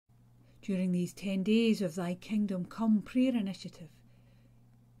During these 10 days of Thy Kingdom Come prayer initiative,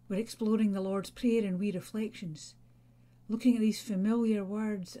 we're exploring the Lord's Prayer in wee reflections, looking at these familiar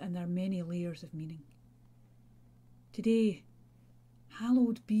words and their many layers of meaning. Today,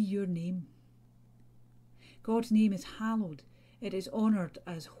 hallowed be your name. God's name is hallowed. It is honoured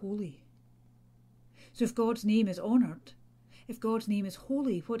as holy. So if God's name is honoured, if God's name is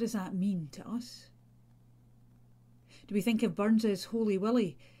holy, what does that mean to us? Do we think of Burns's Holy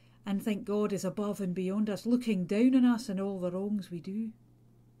Willie and think God is above and beyond us, looking down on us and all the wrongs we do?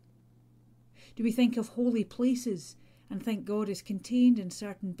 Do we think of holy places and think God is contained in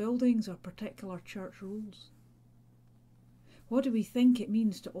certain buildings or particular church rules? What do we think it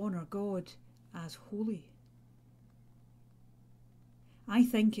means to honour God as holy? I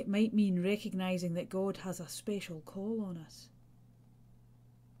think it might mean recognising that God has a special call on us.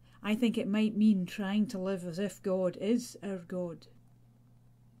 I think it might mean trying to live as if God is our God.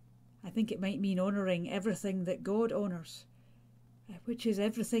 I think it might mean honouring everything that God honours, which is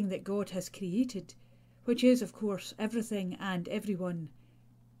everything that God has created, which is, of course, everything and everyone,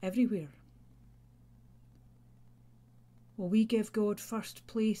 everywhere. Will we give God first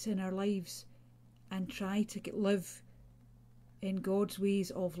place in our lives and try to live in God's ways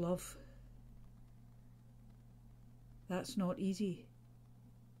of love? That's not easy,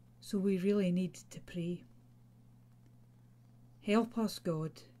 so we really need to pray. Help us,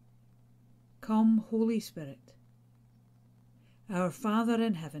 God. Come, Holy Spirit. Our Father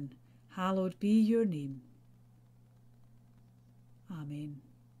in heaven, hallowed be your name. Amen.